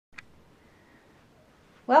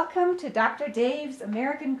Welcome to Dr. Dave's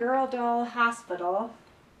American Girl Doll Hospital.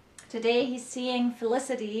 Today he's seeing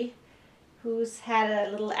Felicity, who's had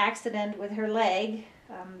a little accident with her leg.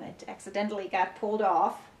 It accidentally got pulled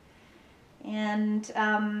off. And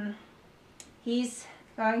he's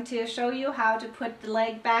going to show you how to put the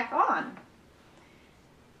leg back on.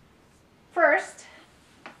 The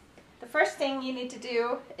first thing you need to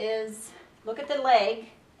do is look at the leg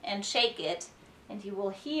and shake it, and you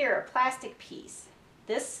will hear a plastic piece.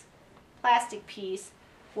 This plastic piece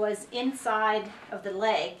was inside of the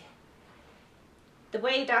leg. The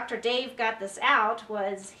way Dr. Dave got this out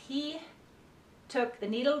was he took the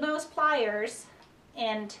needle nose pliers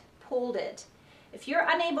and pulled it. If you're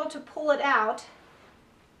unable to pull it out,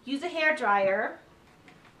 use a hairdryer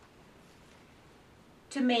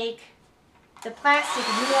to make the plastic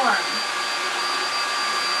warm.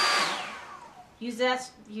 Use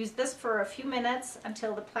this for a few minutes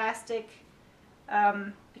until the plastic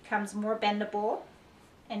becomes more bendable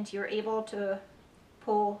and you're able to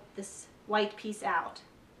pull this white piece out.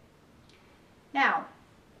 Now,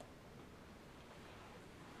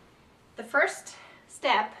 the first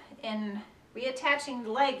step in reattaching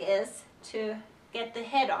the leg is to get the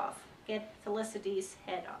head off, get Felicity's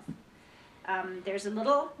head off. There's a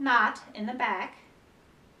little knot in the back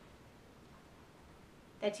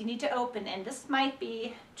that you need to open, and this might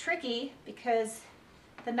be tricky because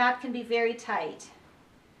the knot can be very tight.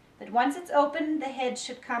 But once it's open, the head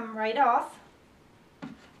should come right off.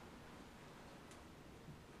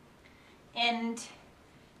 And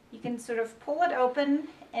you can sort of pull it open,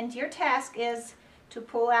 and your task is to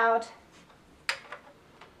pull out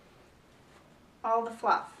all the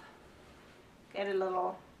fluff. Get a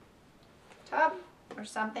little tub or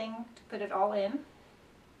something to put it all in.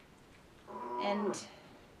 And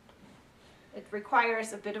it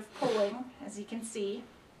requires a bit of pulling, as you can see.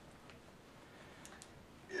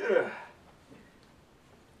 Yeah.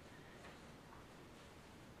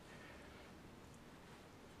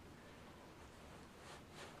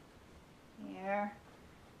 Here,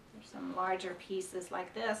 there's some larger pieces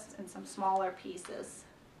like this and some smaller pieces.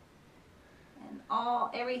 And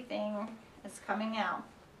everything is coming out.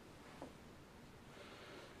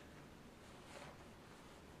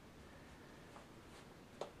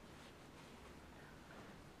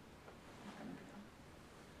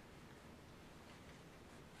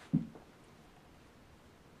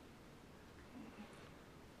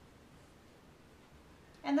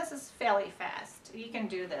 And this is fairly fast. You can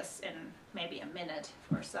do this in maybe a minute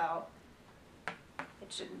or so. It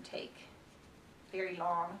shouldn't take very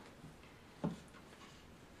long.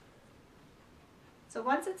 So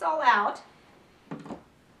once it's all out,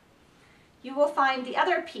 you will find the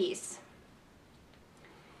other piece.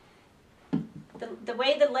 The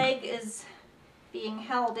way the leg is being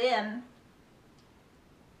held in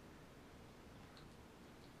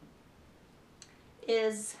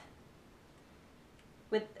is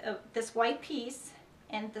with this white piece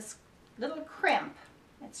and this little crimp.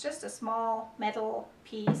 It's just a small metal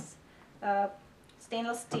piece,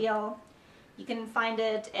 stainless steel. You can find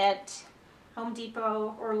it at Home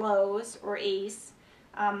Depot or Lowe's or Ace.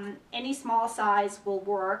 Any small size will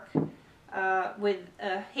work with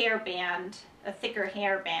a hairband, a thicker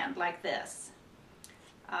hairband like this.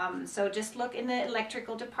 So just look in the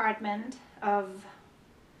electrical department of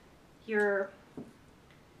your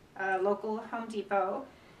local Home Depot,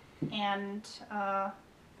 and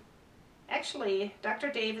actually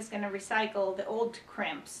Dr. Dave is going to recycle the old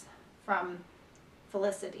crimps from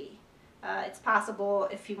Felicity. It's possible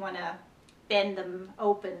if you want to bend them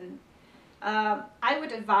open. I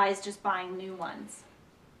would advise just buying new ones.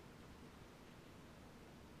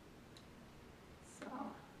 So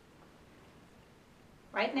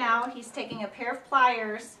right now he's taking a pair of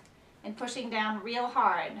pliers and pushing down real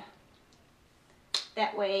hard.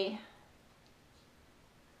 That way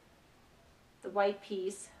the white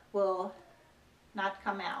piece will not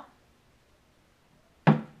come out.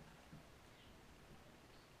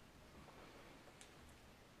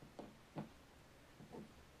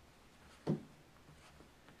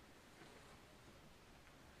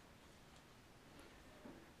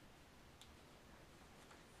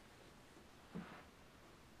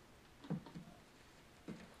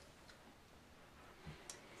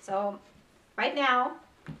 So right now,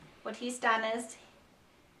 what he's done is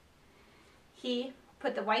he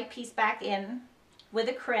put the white piece back in with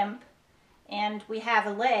a crimp, and we have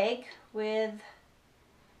a leg with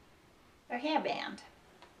a hairband.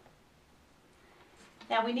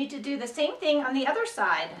 Now we need to do the same thing on the other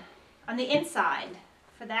side, on the inside.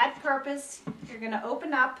 For that purpose, you're going to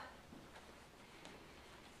open up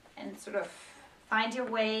and sort of find your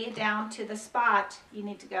way down to the spot you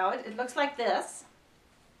need to go. It looks like this.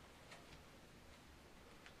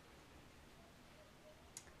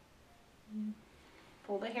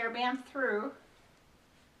 Pull the hairband through.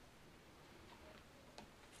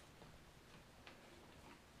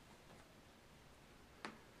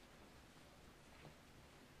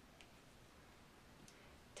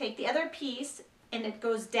 Take the other piece and it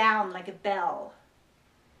goes down like a bell.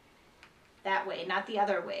 That way, not the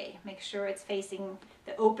other way. Make sure it's facing,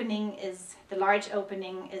 the opening is, the large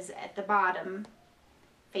opening is at the bottom,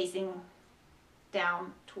 facing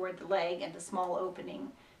down toward the leg, and the small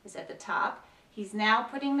opening is at the top. He's now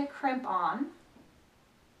putting the crimp on.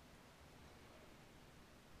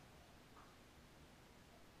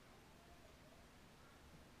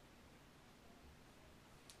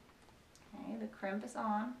 Okay, the crimp is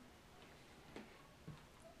on.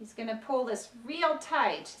 He's going to pull this real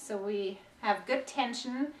tight so we have good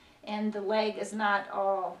tension and the leg is not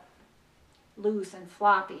all loose and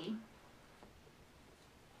floppy.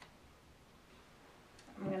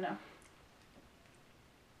 So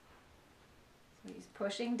he's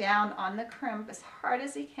pushing down on the crimp as hard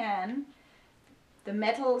as he can. The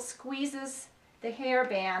metal squeezes the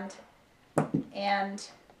hairband, and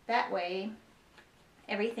that way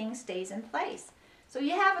everything stays in place. So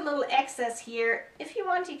you have a little excess here. If you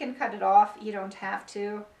want, you can cut it off. You don't have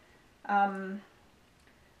to.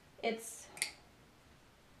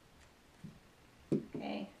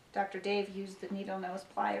 Okay, Dr. Dave used the needle nose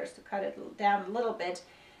pliers to cut it down a little bit.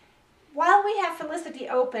 While we have Felicity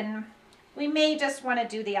open, we may just want to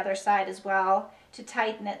do the other side as well to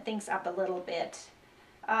tighten things up a little bit.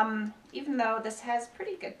 Even though this has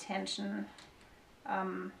pretty good tension,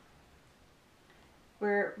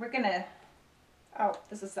 we're gonna, oh,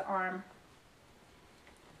 this is the arm.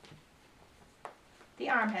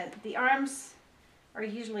 The arms are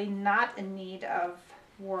usually not in need of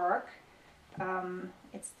work.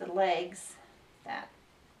 It's the legs that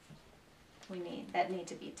need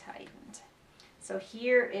to be tightened. So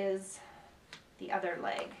here is the other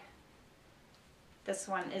leg. This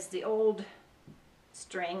one is the old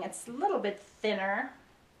string. It's a little bit thinner.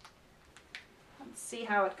 Let's see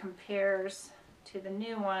how it compares to the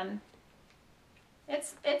new one.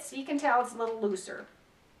 You can tell it's a little looser.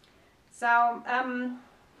 So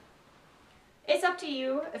it's up to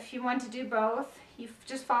you if you want to do both. You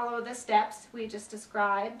just follow the steps we just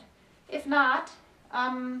described. If not,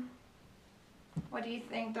 what do you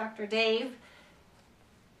think, Dr. Dave?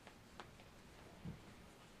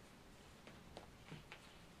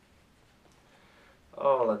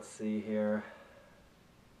 Oh, let's see here.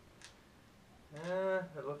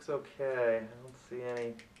 It looks okay. I don't see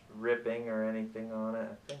any ripping or anything on it.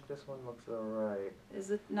 I think this one looks alright.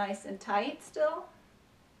 Is it nice and tight still?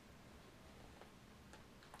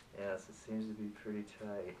 Yes, it seems to be pretty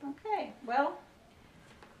tight. Okay, well,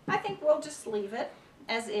 I think we'll just leave it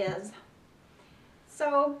as is.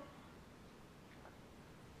 So,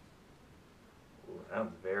 Ooh, that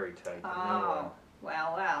was very tight. oh,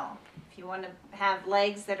 well. If you want to have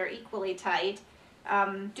legs that are equally tight,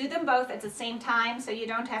 do them both at the same time so you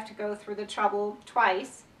don't have to go through the trouble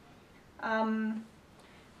twice.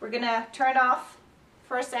 We're going to turn off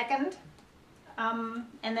for a second and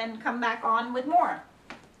then come back on with more.